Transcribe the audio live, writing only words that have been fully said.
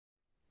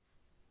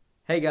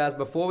Hey guys,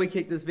 before we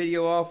kick this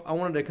video off, I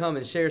wanted to come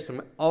and share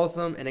some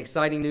awesome and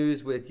exciting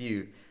news with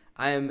you.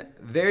 I am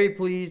very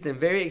pleased and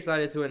very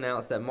excited to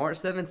announce that March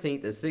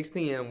 17th at 6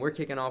 p.m. we're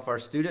kicking off our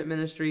student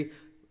ministry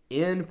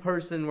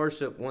in-person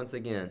worship once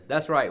again.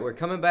 That's right, we're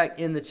coming back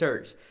in the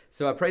church.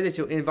 So I pray that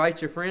you'll invite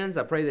your friends,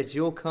 I pray that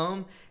you'll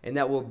come, and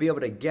that we'll be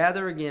able to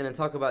gather again and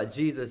talk about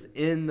Jesus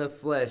in the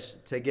flesh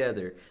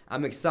together.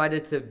 I'm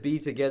excited to be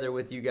together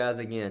with you guys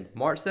again.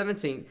 March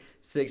 17th,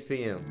 6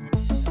 p.m.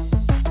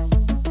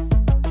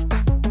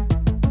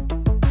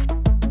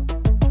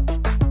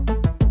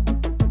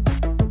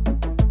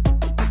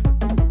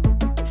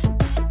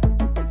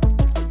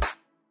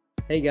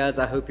 Hey guys,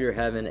 I hope you're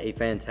having a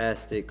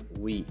fantastic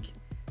week.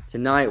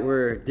 Tonight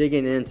we're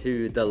digging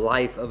into the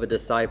life of a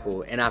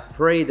disciple, and I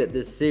pray that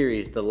this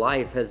series, The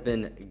Life, has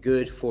been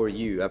good for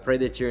you. I pray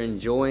that you're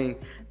enjoying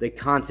the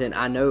content.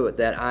 I know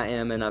that I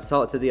am, and I've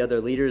talked to the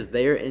other leaders,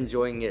 they're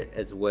enjoying it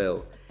as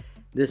well.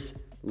 This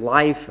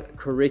life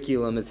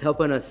curriculum is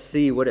helping us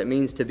see what it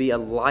means to be a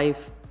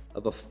life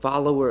of a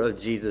follower of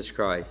Jesus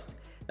Christ.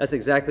 That's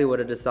exactly what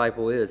a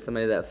disciple is,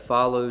 somebody that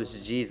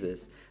follows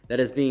Jesus,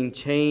 that is being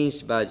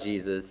changed by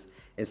Jesus,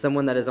 and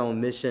someone that is on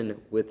mission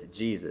with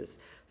Jesus.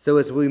 So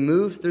as we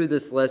move through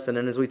this lesson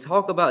and as we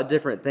talk about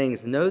different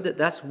things, know that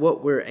that's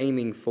what we're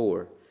aiming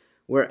for.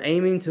 We're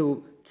aiming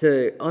to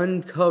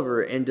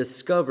uncover and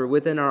discover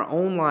within our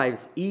own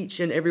lives, each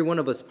and every one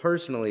of us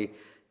personally,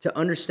 to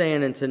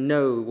understand and to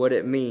know what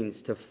it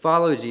means to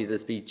follow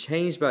Jesus, be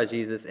changed by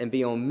Jesus, and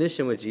be on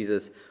mission with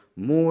Jesus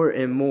more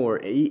and more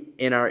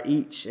in our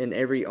each and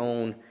every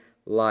own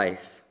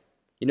life.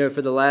 You know,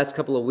 for the last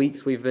couple of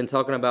weeks, we've been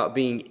talking about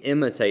being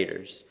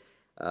imitators.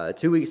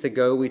 2 weeks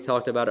ago, we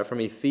talked about it from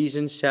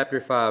Ephesians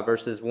chapter 5,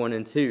 verses 1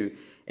 and 2,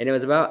 and it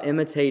was about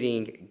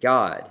imitating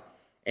God.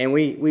 And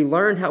we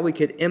learned how we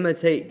could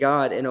imitate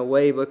God in a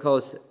way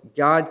because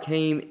God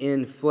came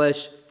in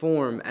flesh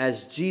form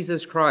as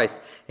Jesus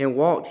Christ and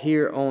walked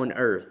here on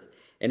earth.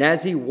 And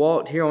as He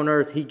walked here on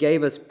earth, He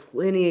gave us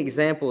plenty of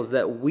examples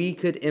that we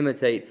could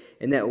imitate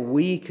and that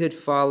we could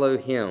follow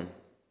Him.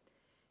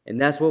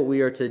 And that's what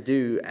we are to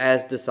do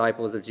as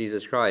disciples of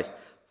Jesus Christ.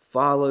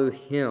 Follow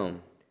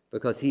Him,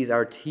 because He's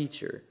our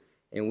teacher,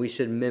 and we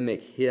should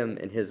mimic Him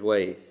in His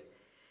ways.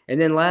 And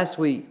then last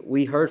week,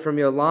 we heard from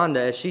Yolanda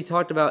as she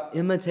talked about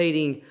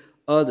imitating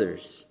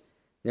others.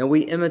 Now,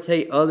 we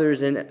imitate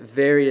others in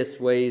various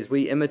ways.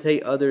 We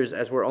imitate others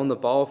as we're on the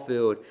ball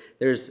field.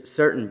 There's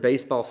certain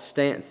baseball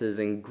stances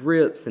and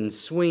grips and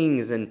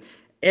swings and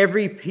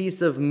every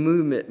piece of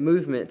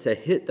movement to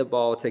hit the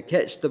ball, to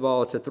catch the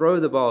ball, to throw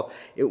the ball.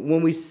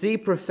 When we see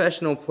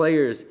professional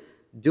players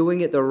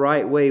doing it the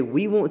right way,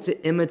 we want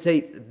to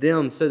imitate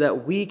them so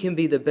that we can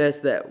be the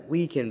best that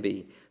we can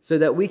be, so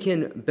that we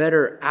can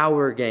better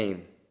our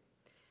game.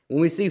 When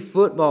we see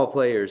football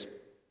players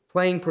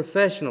playing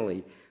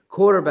professionally,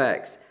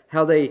 quarterbacks,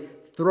 how they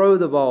throw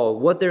the ball,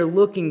 what they're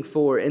looking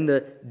for in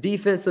the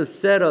defensive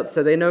setup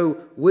so they know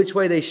which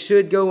way they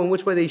should go and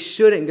which way they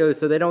shouldn't go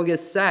so they don't get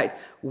sacked.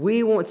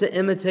 We want to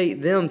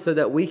imitate them so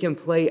that we can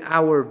play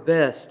our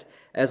best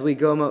as we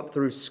go up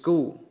through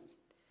school.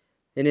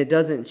 And it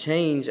doesn't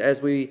change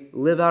as we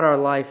live out our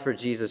life for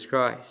Jesus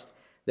Christ.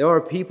 There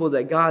are people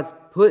that God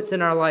puts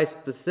in our life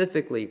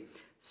specifically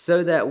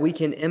so that we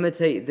can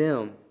imitate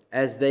them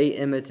as they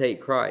imitate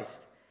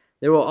Christ.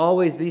 There will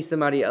always be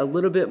somebody a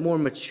little bit more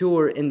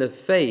mature in the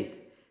faith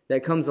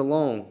that comes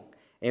along,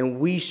 and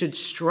we should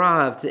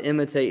strive to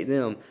imitate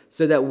them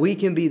so that we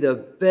can be the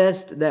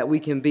best that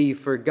we can be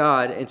for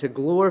God and to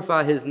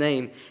glorify His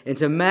name and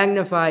to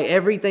magnify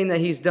everything that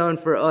He's done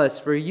for us,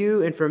 for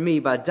you and for me,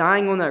 by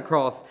dying on that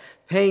cross,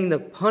 paying the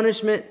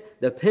punishment,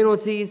 the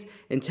penalties,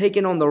 and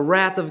taking on the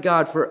wrath of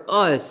God for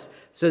us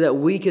so that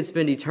we could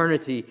spend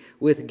eternity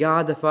with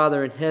God the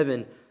Father in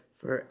heaven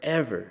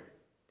forever.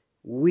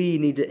 We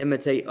need to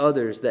imitate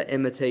others that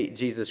imitate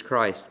Jesus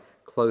Christ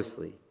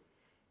closely.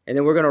 And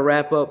then we're going to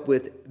wrap up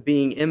with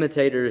being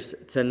imitators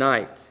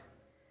tonight.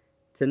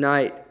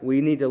 Tonight,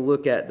 we need to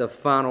look at the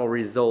final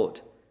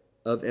result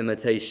of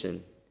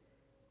imitation.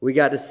 We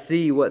got to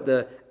see what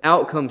the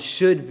outcome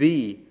should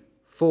be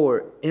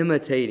for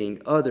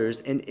imitating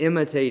others and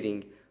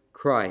imitating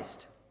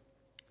Christ.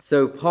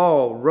 So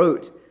Paul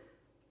wrote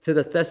to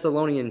the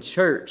Thessalonian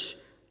church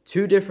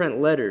 2 different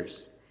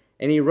letters.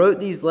 And he wrote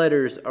these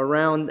letters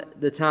around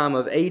the time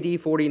of AD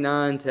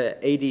 49 to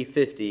AD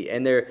 50.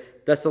 And they're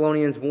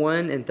Thessalonians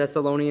 1 and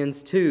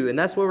Thessalonians 2. And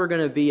that's where we're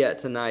going to be at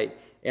tonight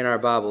in our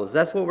Bibles.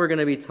 That's what we're going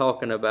to be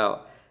talking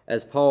about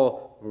as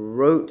Paul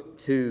wrote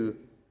to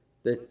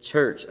the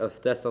church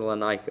of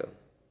Thessalonica.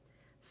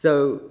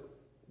 So,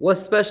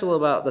 what's special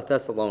about the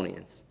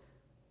Thessalonians?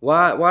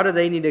 Why do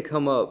they need to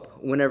come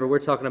up whenever we're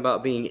talking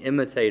about being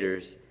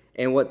imitators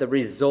and what the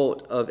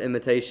result of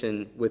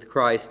imitation with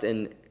Christ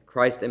and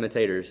Christ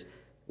imitators?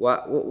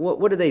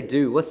 What do they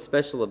do? What's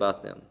special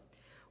about them?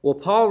 Well,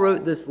 Paul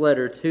wrote this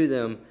letter to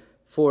them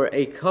for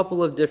a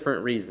couple of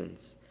different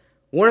reasons.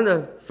 One of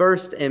the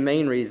first and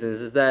main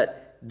reasons is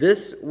that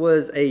this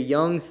was a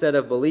young set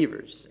of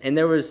believers, and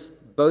there was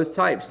both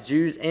types,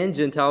 Jews and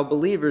Gentile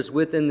believers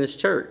within this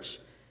church.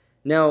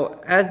 Now,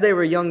 as they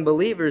were young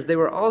believers, they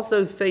were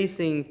also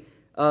facing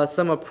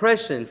some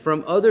oppression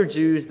from other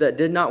Jews that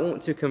did not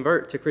want to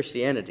convert to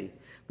Christianity.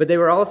 But they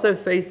were also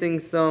facing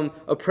some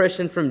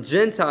oppression from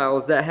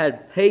Gentiles that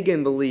had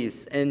pagan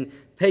beliefs and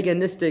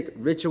paganistic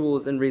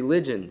rituals and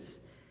religions.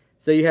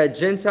 So you had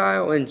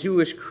Gentile and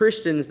Jewish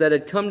Christians that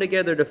had come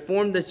together to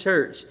form the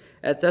church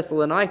at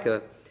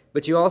Thessalonica,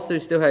 but you also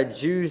still had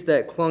Jews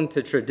that clung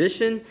to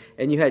tradition,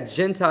 and you had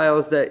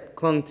Gentiles that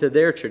clung to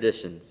their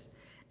traditions.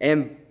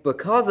 And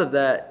because of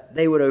that,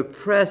 they would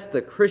oppress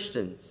the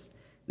Christians.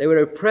 They would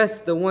oppress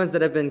the ones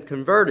that have been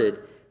converted,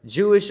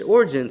 Jewish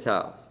or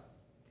Gentiles.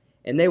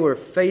 And they were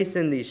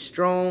facing these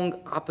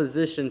strong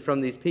opposition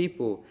from these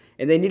people,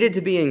 and they needed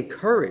to be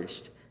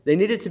encouraged. They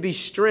needed to be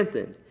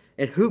strengthened.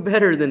 And who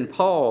better than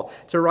Paul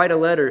to write a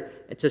letter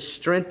and to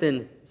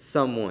strengthen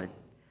someone?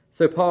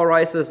 So Paul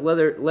writes this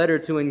letter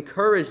to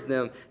encourage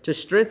them, to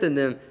strengthen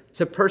them,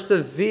 to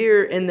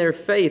persevere in their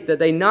faith, that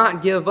they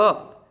not give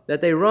up,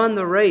 that they run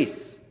the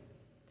race.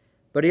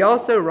 But he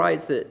also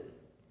writes it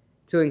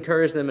to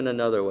encourage them in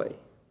another way.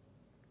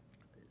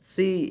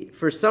 See,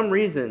 for some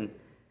reason,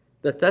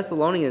 the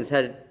Thessalonians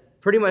had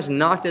pretty much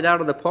knocked it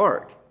out of the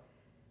park.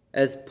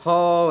 As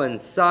Paul and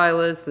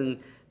Silas and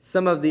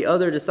some of the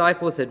other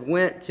disciples had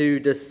went to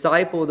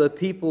disciple the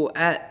people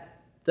at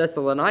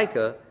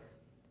Thessalonica,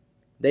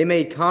 they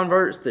made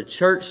converts, the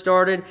church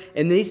started,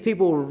 and these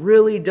people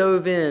really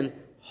dove in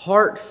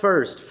heart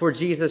first for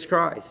Jesus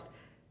Christ.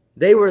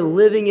 They were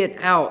living it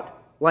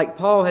out like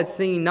Paul had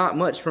seen not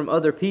much from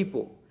other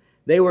people.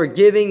 They were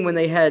giving when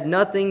they had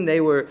nothing.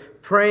 They were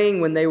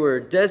praying when they were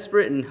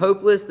desperate and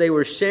hopeless. They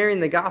were sharing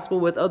the gospel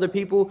with other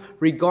people,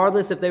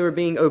 regardless if they were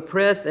being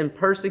oppressed and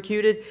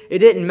persecuted. It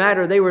didn't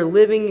matter. They were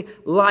living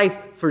life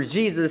for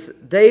Jesus.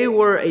 They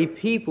were a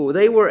people.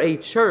 They were a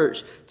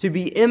church to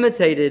be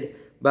imitated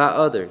by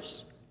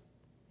others.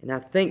 And I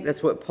think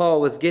that's what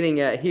Paul was getting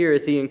at here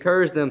as he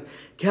encouraged them.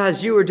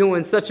 Guys, you are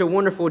doing such a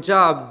wonderful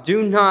job.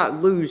 Do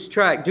not lose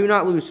track. Do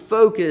not lose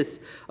focus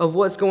of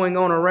what's going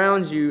on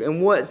around you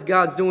and what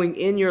God's doing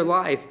in your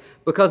life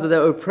because of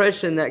the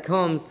oppression that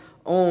comes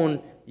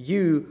on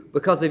you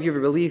because of your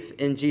belief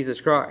in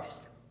Jesus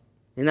Christ.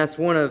 And that's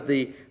one of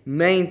the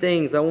main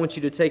things I want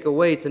you to take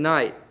away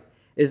tonight,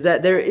 is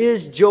that there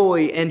is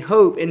joy and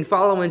hope in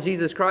following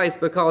Jesus Christ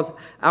because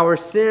our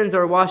sins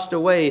are washed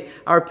away,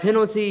 our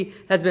penalty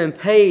has been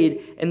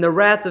paid, and the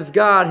wrath of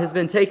God has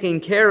been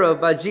taken care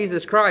of by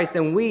Jesus Christ,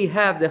 and we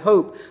have the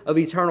hope of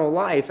eternal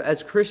life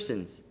as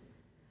Christians.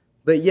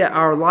 But yet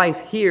our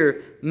life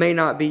here may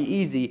not be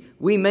easy.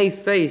 We may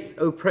face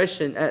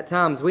oppression at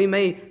times. We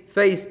may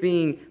face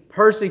being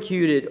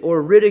persecuted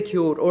or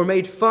ridiculed or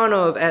made fun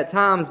of at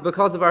times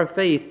because of our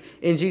faith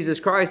in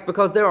Jesus Christ,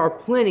 because there are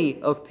plenty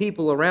of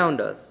people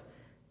around us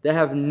that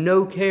have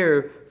no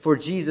care for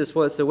Jesus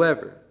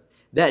whatsoever.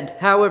 That,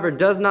 however,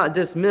 does not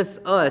dismiss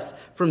us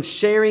from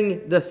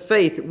sharing the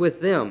faith with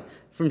them,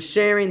 from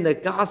sharing the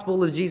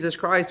gospel of Jesus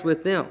Christ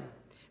with them,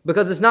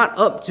 because it's not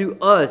up to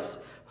us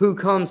who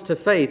comes to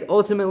faith.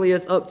 Ultimately,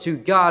 it's up to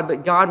God,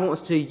 but God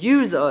wants to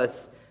use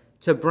us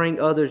to bring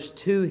others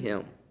to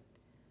Him.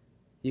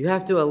 You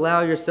have to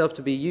allow yourself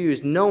to be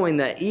used, knowing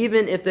that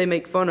even if they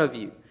make fun of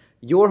you,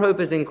 your hope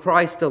is in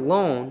Christ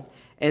alone,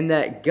 and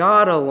that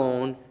God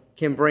alone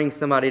can bring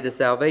somebody to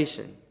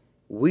salvation.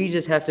 We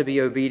just have to be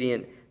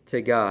obedient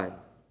to God.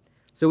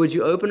 So would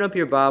you open up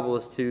your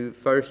Bibles to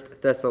 1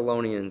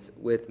 Thessalonians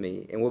with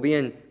me? And we'll be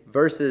in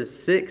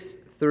verses 6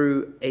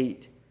 through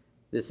 8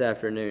 this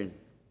afternoon.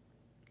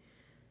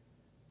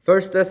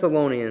 1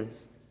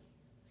 Thessalonians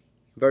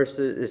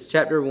is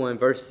chapter 1,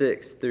 verse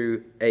 6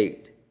 through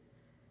 8.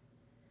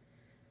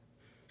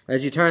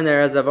 As you turn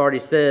there, as I've already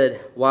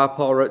said, why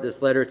Paul wrote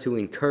this letter to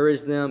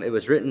encourage them. It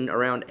was written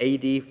around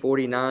AD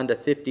 49 to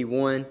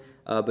 51.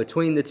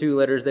 Between the two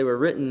letters, they were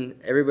written,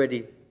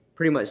 everybody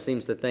pretty much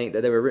seems to think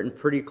that they were written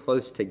pretty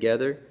close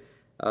together.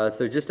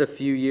 So just a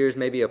few years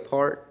maybe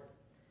apart.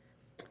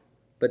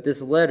 But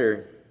this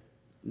letter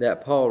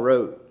that Paul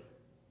wrote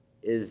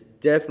is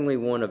definitely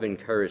one of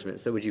encouragement.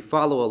 So would you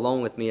follow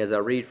along with me as I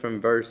read from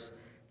verse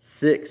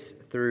 6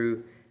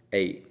 through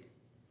 8.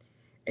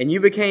 And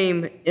you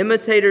became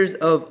imitators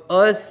of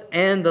us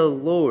and the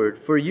Lord,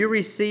 for you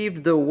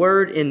received the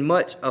word in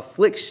much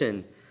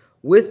affliction,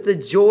 with the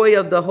joy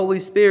of the Holy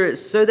Spirit,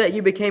 so that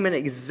you became an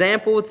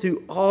example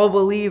to all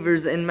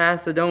believers in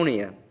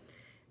Macedonia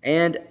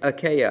and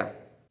Achaia.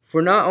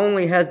 For not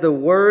only has the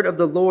word of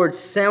the Lord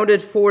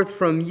sounded forth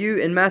from you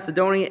in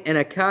Macedonia and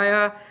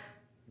Achaia,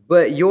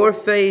 but your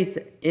faith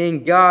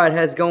in God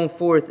has gone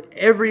forth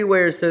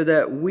everywhere, so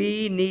that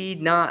we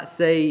need not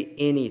say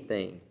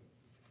anything.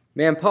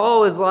 Man,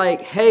 Paul is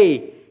like,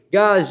 hey,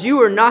 guys,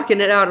 you are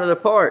knocking it out of the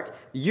park.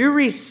 You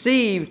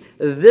received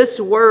this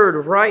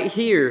word right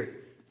here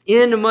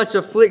in much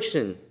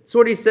affliction. That's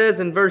what he says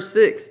in verse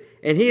 6.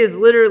 And he is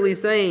literally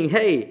saying,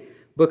 hey,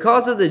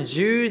 because of the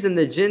Jews and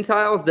the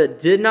Gentiles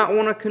that did not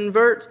want to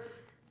convert,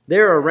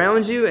 They're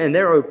around you and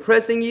they're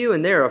oppressing you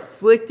and they're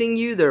afflicting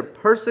you, they're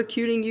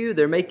persecuting you,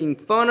 they're making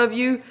fun of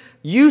you,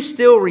 you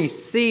still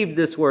received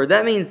this word.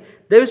 That means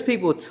those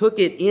people took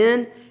it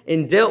in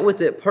and dealt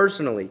with it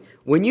personally.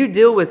 When you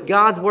deal with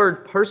God's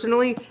word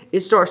personally,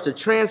 it starts to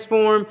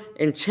transform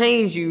and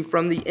change you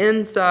from the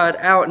inside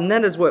out. And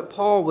that is what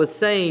Paul was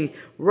saying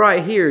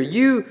right here.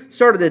 You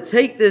started to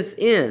take this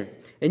in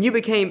and you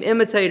became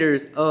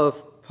imitators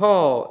of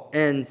Paul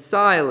and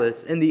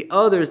Silas and the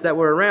others that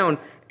were around,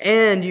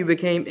 and you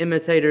became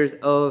imitators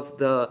of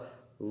the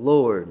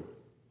Lord.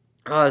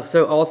 It's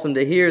so awesome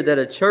to hear that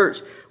a church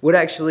would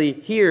actually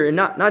hear, and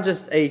not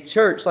just a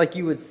church like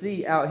you would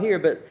see out here,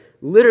 but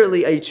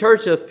literally a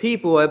church of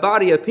people, a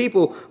body of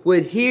people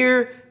would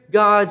hear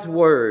God's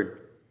word,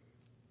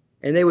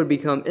 and they would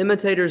become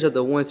imitators of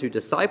the ones who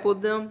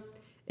discipled them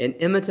and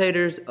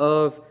imitators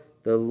of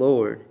the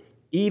Lord,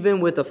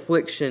 even with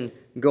affliction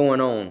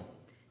going on.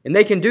 And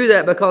they can do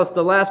that because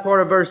the last part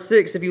of verse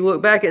 6, if you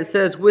look back, it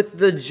says, with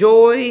the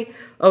joy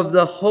of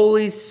the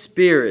Holy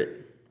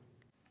Spirit.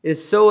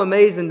 It's so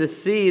amazing to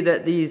see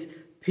that these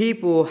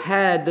people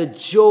had the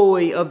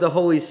joy of the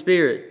Holy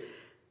Spirit.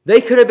 They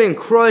could have been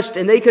crushed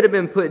and they could have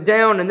been put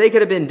down and they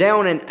could have been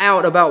down and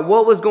out about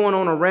what was going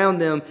on around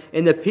them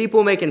and the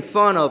people making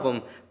fun of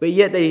them. But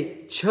yet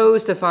they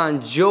chose to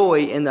find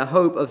joy in the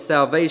hope of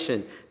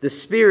salvation. The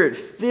Spirit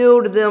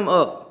filled them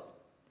up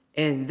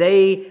and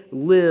they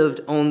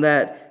lived on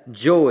that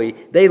joy.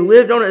 They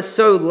lived on it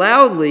so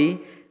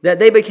loudly that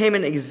they became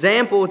an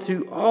example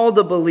to all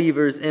the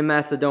believers in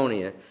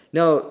Macedonia.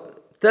 Now,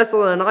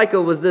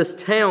 Thessalonica was this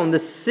town, the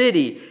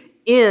city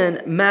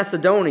in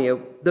Macedonia,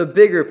 the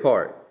bigger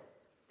part.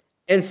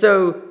 And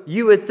so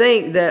you would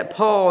think that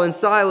Paul and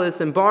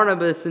Silas and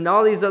Barnabas and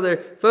all these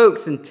other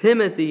folks and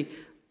Timothy,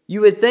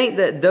 you would think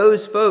that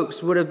those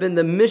folks would have been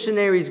the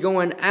missionaries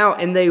going out,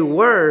 and they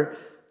were.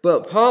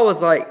 But Paul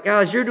was like,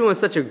 guys, you're doing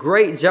such a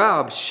great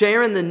job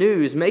sharing the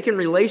news, making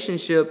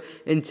relationship,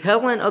 and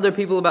telling other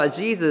people about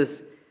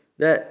Jesus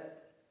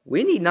that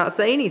we need not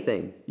say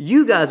anything.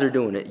 You guys are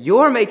doing it.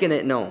 You're making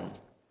it known.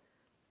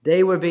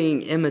 They were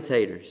being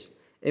imitators.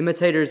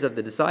 Imitators of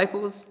the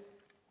disciples,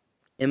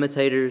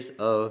 imitators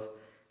of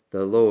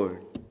the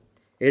Lord.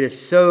 It is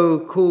so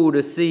cool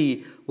to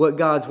see what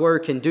God's word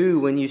can do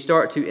when you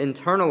start to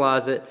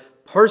internalize it,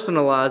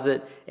 personalize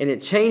it, and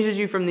it changes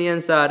you from the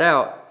inside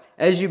out.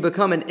 As you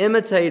become an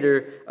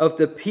imitator of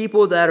the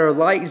people that are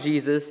like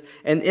Jesus,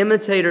 an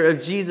imitator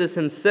of Jesus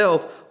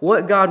himself,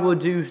 what God will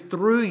do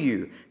through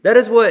you. That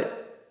is what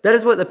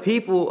the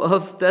people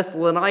of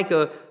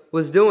Thessalonica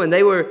was doing.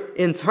 They were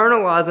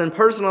internalizing,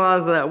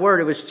 personalizing that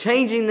word. It was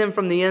changing them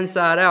from the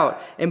inside out.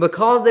 And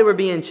because they were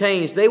being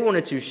changed, they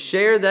wanted to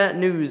share that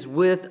news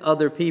with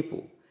other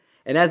people.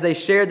 And as they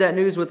shared that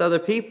news with other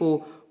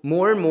people,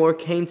 more and more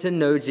came to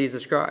know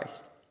Jesus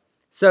Christ.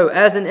 So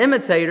as an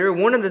imitator,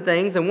 one of the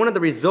things and one of the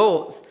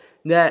results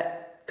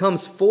that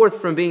comes forth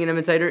from being an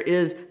imitator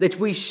is that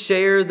we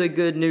share the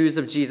good news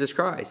of Jesus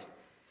Christ.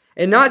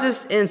 And not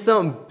just in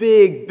some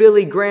big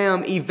Billy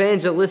Graham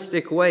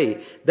evangelistic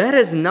way. That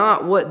is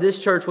not what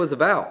this church was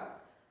about.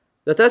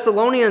 The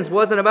Thessalonians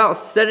wasn't about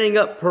setting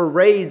up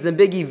parades and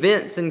big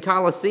events and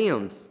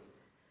coliseums.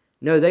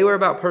 No, they were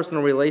about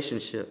personal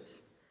relationships.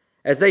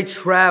 As they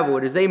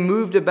traveled, as they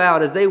moved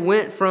about, as they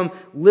went from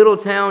little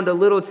town to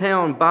little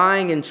town,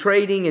 buying and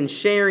trading and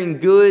sharing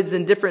goods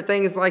and different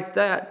things like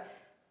that,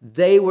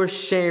 they were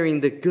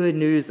sharing the good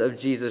news of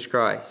Jesus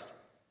Christ.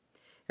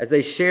 As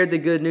they shared the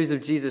good news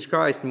of Jesus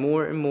Christ,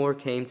 more and more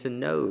came to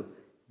know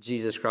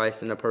Jesus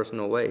Christ in a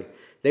personal way.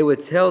 They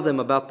would tell them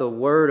about the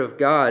Word of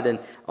God and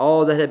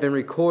all that had been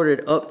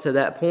recorded up to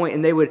that point,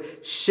 and they would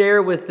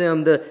share with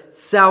them the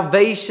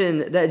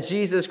salvation that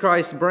Jesus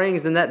Christ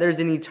brings, and that there's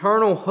an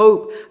eternal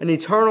hope, an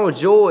eternal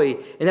joy,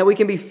 and that we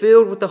can be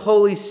filled with the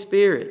Holy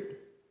Spirit.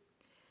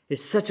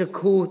 It's such a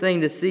cool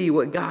thing to see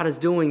what God is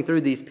doing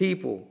through these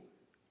people.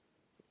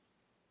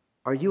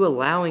 Are you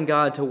allowing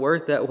God to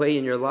work that way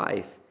in your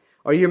life?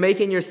 Are you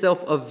making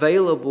yourself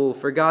available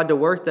for God to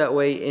work that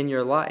way in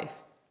your life?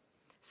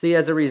 See,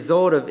 as a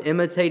result of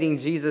imitating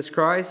Jesus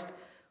Christ,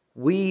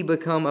 we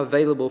become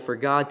available for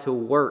God to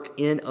work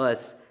in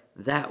us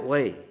that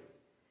way.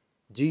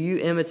 Do you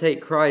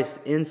imitate Christ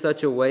in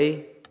such a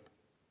way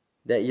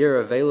that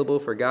you're available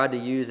for God to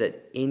use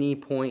at any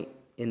point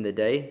in the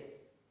day?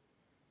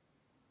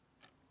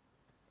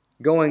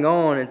 Going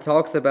on, it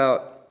talks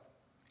about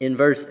in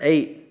verse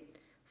 8,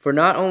 for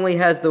not only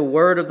has the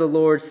word of the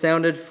Lord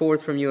sounded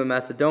forth from you in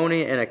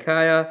Macedonia and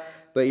Achaia,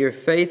 but your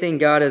faith in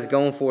God has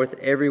gone forth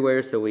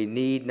everywhere, so we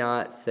need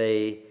not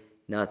say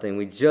nothing.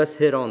 We just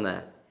hit on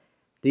that.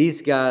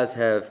 These guys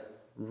have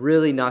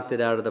really knocked it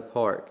out of the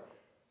park,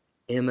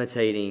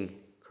 imitating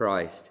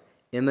Christ,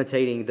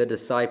 imitating the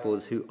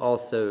disciples who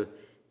also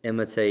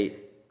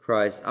imitate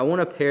Christ. I want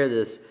to pair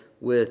this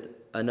with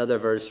another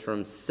verse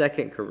from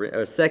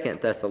 2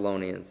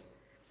 Thessalonians.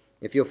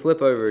 If you'll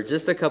flip over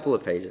just a couple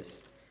of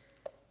pages.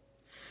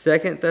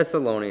 2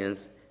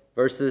 Thessalonians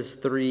verses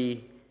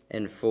 3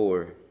 and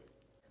 4.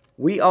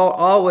 We ought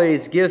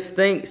always give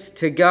thanks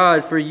to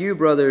God for you,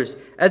 brothers,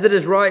 as it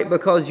is right,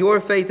 because your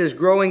faith is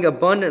growing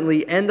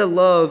abundantly, and the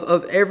love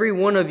of every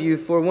one of you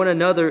for one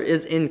another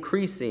is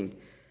increasing.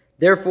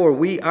 Therefore,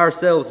 we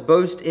ourselves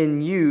boast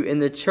in you in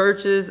the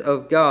churches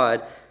of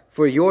God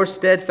for your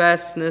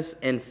steadfastness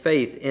and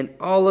faith in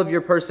all of your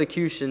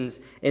persecutions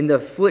and the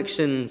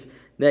afflictions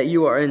that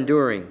you are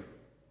enduring.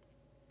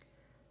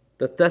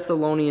 The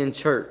Thessalonian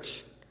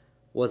church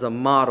was a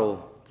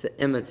model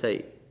to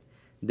imitate.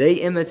 They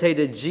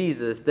imitated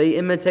Jesus. They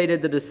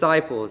imitated the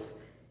disciples.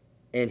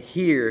 And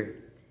here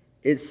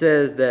it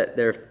says that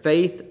their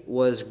faith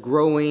was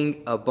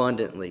growing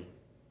abundantly.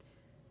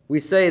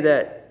 We say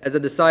that as a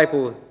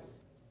disciple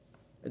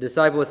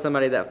is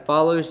somebody that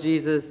follows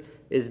Jesus,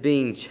 is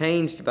being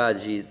changed by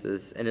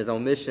Jesus, and is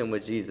on mission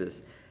with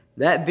Jesus.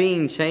 That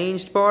being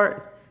changed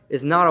part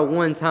is not a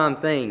one-time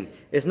thing.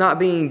 It's not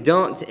being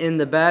dunked in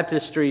the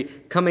baptistry,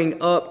 coming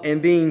up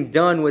and being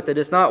done with it.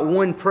 It's not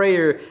one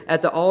prayer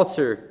at the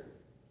altar.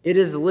 It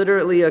is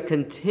literally a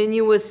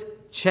continuous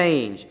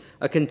change,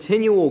 a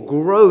continual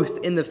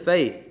growth in the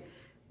faith,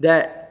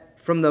 that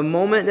from the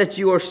moment that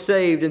you are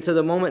saved until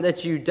the moment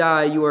that you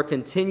die, you are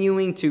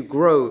continuing to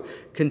grow,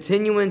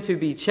 continuing to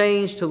be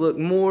changed to look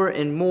more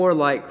and more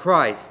like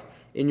Christ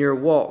in your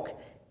walk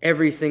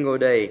every single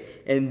day.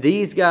 And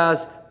these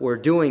guys were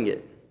doing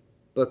it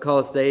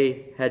because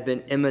they had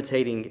been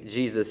imitating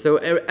Jesus. So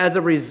as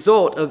a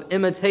result of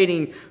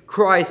imitating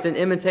Christ and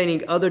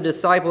imitating other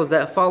disciples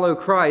that follow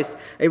Christ,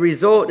 a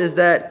result is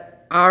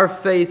that our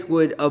faith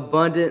would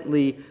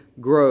abundantly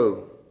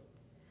grow.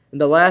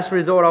 And the last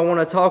result I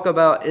want to talk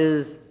about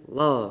is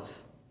love.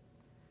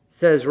 It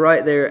says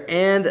right there,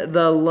 and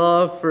the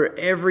love for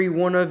every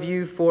one of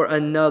you for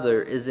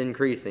another is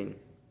increasing.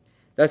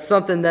 That's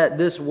something that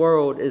this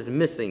world is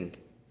missing.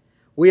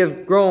 We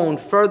have grown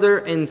further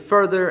and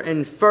further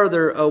and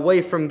further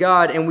away from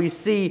God, and we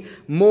see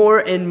more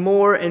and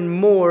more and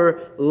more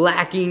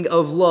lacking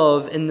of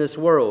love in this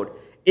world.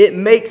 It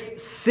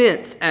makes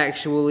sense,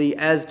 actually,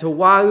 as to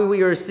why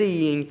we are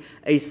seeing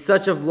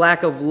such a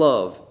lack of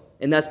love.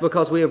 And that's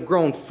because we have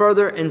grown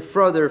further and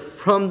further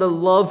from the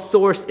love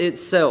source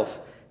itself,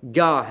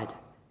 God.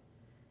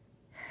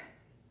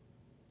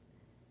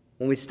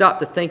 When we stop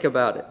to think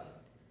about it,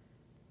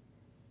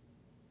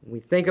 when we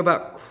think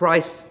about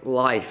Christ's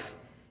life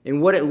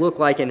and what it looked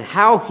like and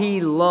how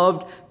he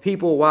loved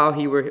people while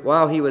he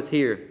was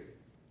here,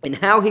 and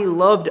how he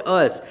loved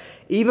us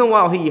even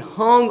while he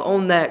hung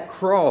on that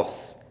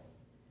cross,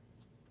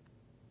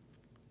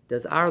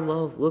 does our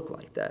love look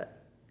like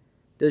that?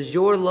 Does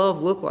your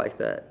love look like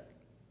that?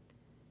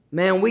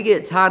 Man, we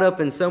get tied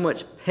up in so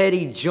much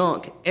petty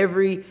junk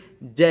every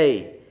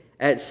day.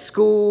 At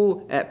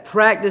school, at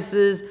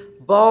practices,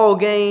 ball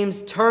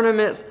games,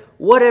 tournaments,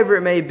 whatever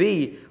it may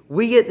be.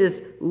 We get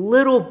this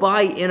little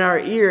bite in our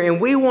ear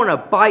and we want to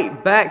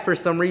bite back for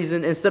some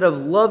reason instead of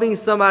loving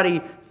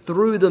somebody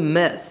through the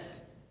mess.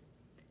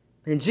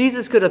 And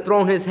Jesus could have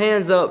thrown his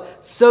hands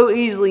up so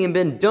easily and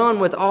been done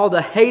with all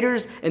the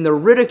haters and the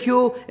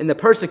ridicule and the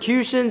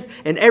persecutions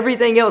and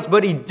everything else,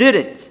 but he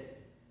didn't.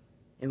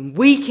 And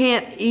we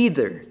can't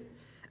either.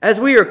 As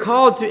we are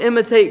called to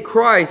imitate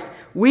Christ,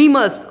 we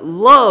must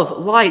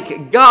love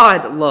like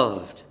God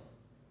loved.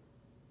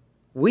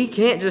 We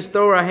can't just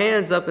throw our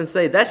hands up and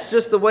say, that's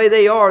just the way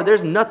they are.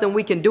 There's nothing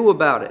we can do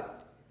about it.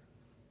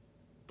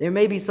 There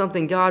may be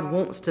something God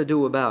wants to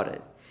do about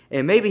it.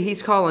 And maybe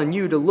he's calling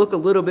you to look a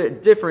little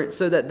bit different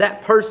so that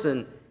that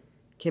person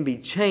can be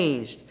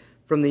changed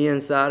from the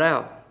inside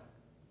out.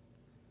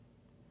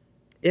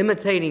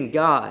 Imitating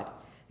God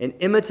and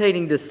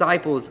imitating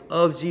disciples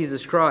of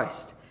Jesus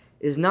Christ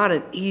is not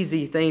an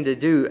easy thing to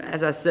do,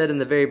 as I said in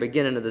the very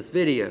beginning of this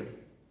video.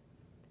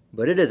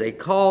 But it is a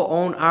call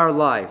on our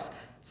lives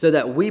so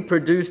that we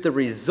produce the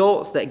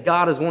results that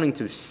God is wanting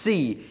to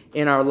see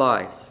in our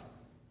lives.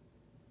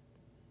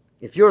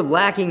 If you're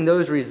lacking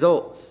those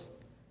results,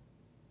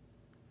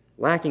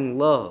 lacking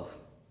love,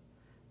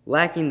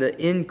 lacking the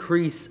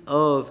increase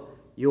of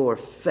your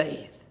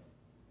faith,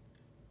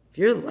 if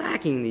you're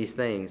lacking these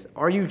things,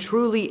 are you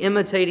truly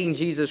imitating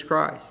Jesus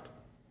Christ?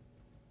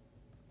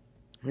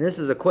 And this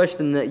is a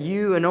question that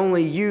you and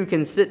only you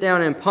can sit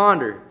down and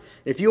ponder.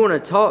 If you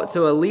want to talk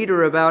to a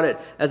leader about it,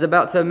 as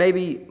about to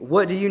maybe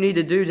what do you need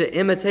to do to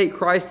imitate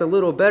Christ a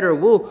little better,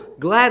 we'll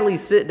gladly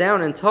sit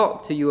down and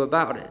talk to you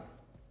about it.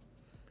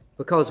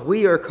 Because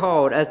we are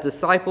called as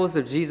disciples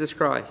of Jesus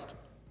Christ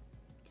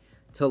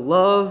to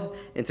love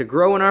and to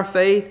grow in our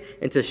faith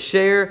and to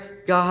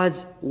share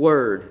God's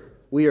word.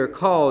 We are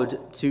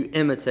called to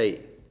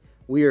imitate.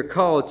 We are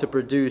called to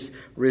produce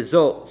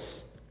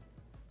results.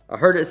 I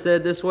heard it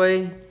said this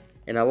way,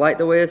 and I like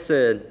the way it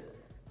said,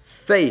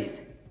 faith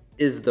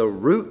is the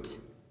root,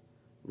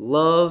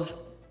 love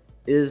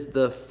is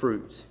the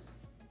fruit.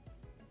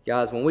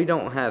 Guys, when we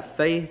don't have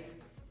faith,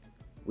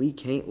 we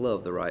can't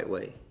love the right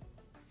way.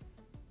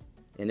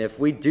 And if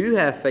we do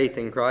have faith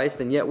in Christ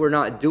and yet we're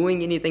not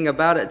doing anything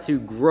about it to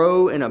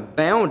grow and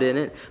abound in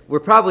it, we're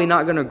probably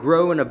not going to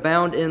grow and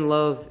abound in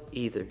love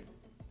either.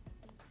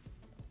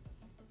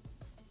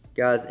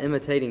 Guys,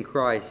 imitating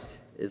Christ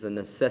is a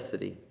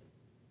necessity.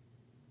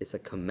 It's a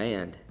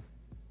command.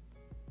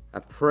 I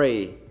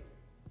pray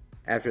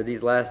after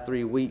these last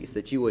 3 weeks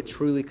that you would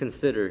truly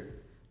consider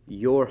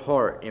your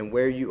heart and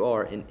where you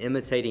are in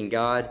imitating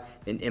God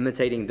and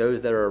imitating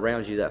those that are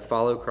around you that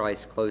follow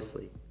Christ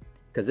closely.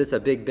 Because it's a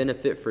big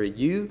benefit for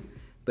you,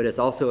 but it's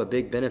also a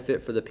big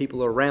benefit for the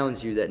people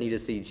around you that need to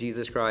see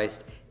Jesus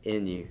Christ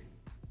in you.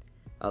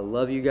 I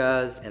love you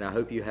guys, and I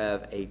hope you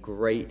have a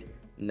great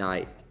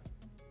night.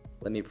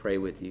 Let me pray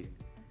with you.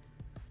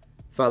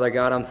 Father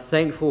God, I'm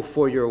thankful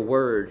for your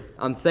word.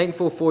 I'm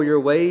thankful for your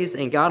ways.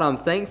 And God, I'm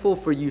thankful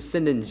for you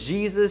sending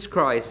Jesus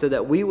Christ so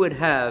that we would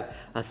have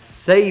a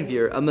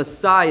Savior, a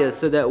Messiah,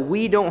 so that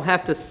we don't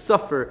have to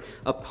suffer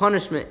a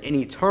punishment in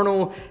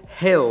eternal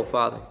hell,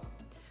 Father.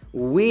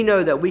 We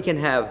know that we can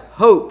have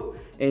hope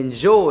and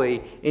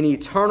joy in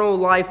eternal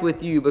life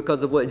with you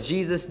because of what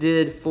Jesus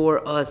did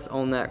for us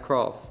on that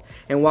cross.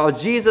 And while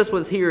Jesus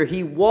was here,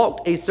 he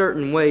walked a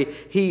certain way.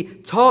 He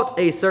taught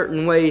a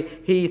certain way.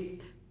 He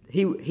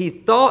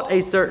thought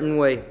a certain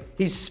way.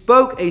 He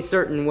spoke a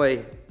certain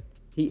way.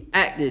 He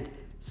acted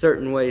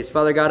certain ways.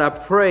 Father God, I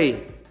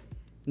pray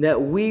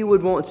that we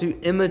would want to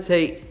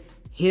imitate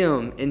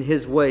him in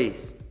his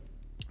ways.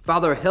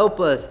 Father, help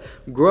us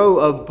grow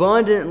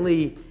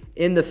abundantly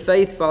in the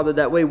faith, Father.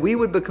 That way we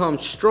would become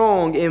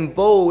strong and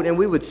bold, and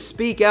we would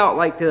speak out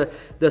like the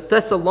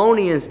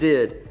Thessalonians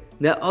did,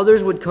 that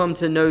others would come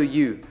to know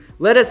you.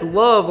 Let us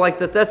love like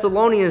the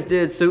Thessalonians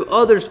did, so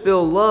others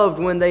feel loved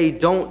when they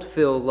don't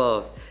feel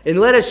loved. And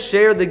let us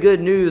share the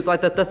good news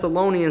like the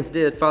Thessalonians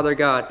did, Father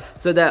God,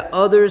 so that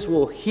others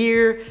will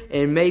hear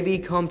and maybe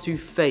come to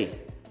faith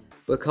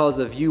because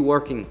of you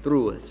working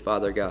through us,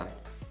 Father God.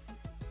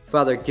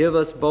 Father, give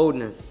us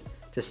boldness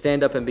to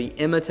stand up and be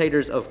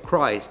imitators of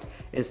Christ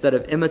instead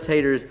of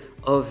imitators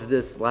of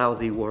this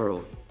lousy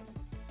world.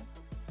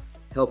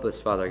 Help us,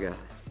 Father God.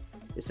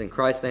 It's in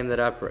Christ's name that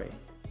I pray.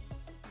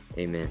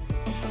 Amen.